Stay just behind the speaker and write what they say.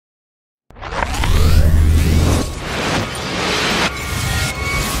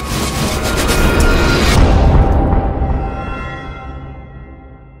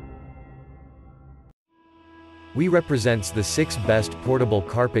We represents the 6 best portable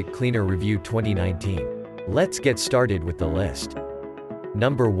carpet cleaner review 2019. Let's get started with the list.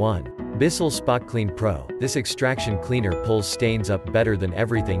 Number 1. Bissell Spot Clean Pro. This extraction cleaner pulls stains up better than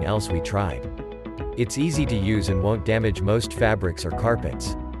everything else we tried. It's easy to use and won't damage most fabrics or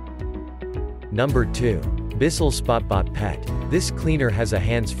carpets. Number 2. Bissell SpotBot Pet. This cleaner has a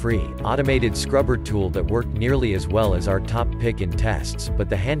hands-free, automated scrubber tool that worked nearly as well as our top pick in tests, but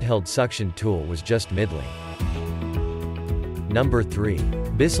the handheld suction tool was just middling. Number 3.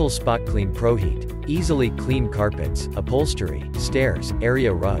 Bissell Spot Clean Pro Heat. Easily clean carpets, upholstery, stairs,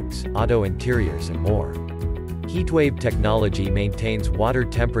 area rugs, auto interiors and more. Heatwave technology maintains water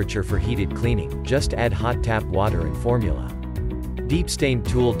temperature for heated cleaning, just add hot tap water and formula. Deep Stain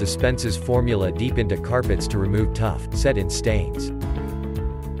Tool dispenses formula deep into carpets to remove tough, set-in stains.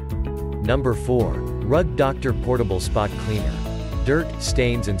 Number 4. Rug Doctor Portable Spot Cleaner. Dirt,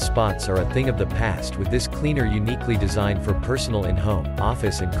 stains and spots are a thing of the past with this cleaner uniquely designed for personal in-home,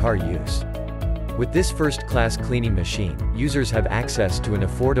 office and car use. With this first-class cleaning machine, users have access to an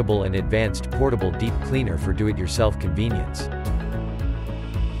affordable and advanced portable deep cleaner for do-it-yourself convenience.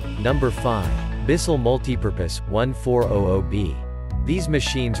 Number 5. Bissell Multipurpose 1400B. These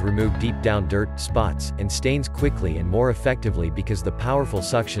machines remove deep-down dirt, spots, and stains quickly and more effectively because the powerful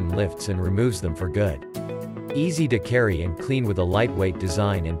suction lifts and removes them for good. Easy to carry and clean with a lightweight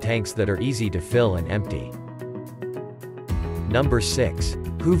design and tanks that are easy to fill and empty. Number 6.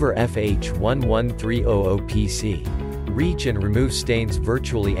 Hoover FH11300PC. Reach and remove stains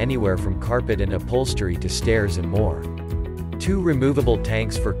virtually anywhere from carpet and upholstery to stairs and more. 2 removable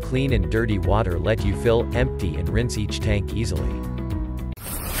tanks for clean and dirty water let you fill, empty and rinse each tank easily.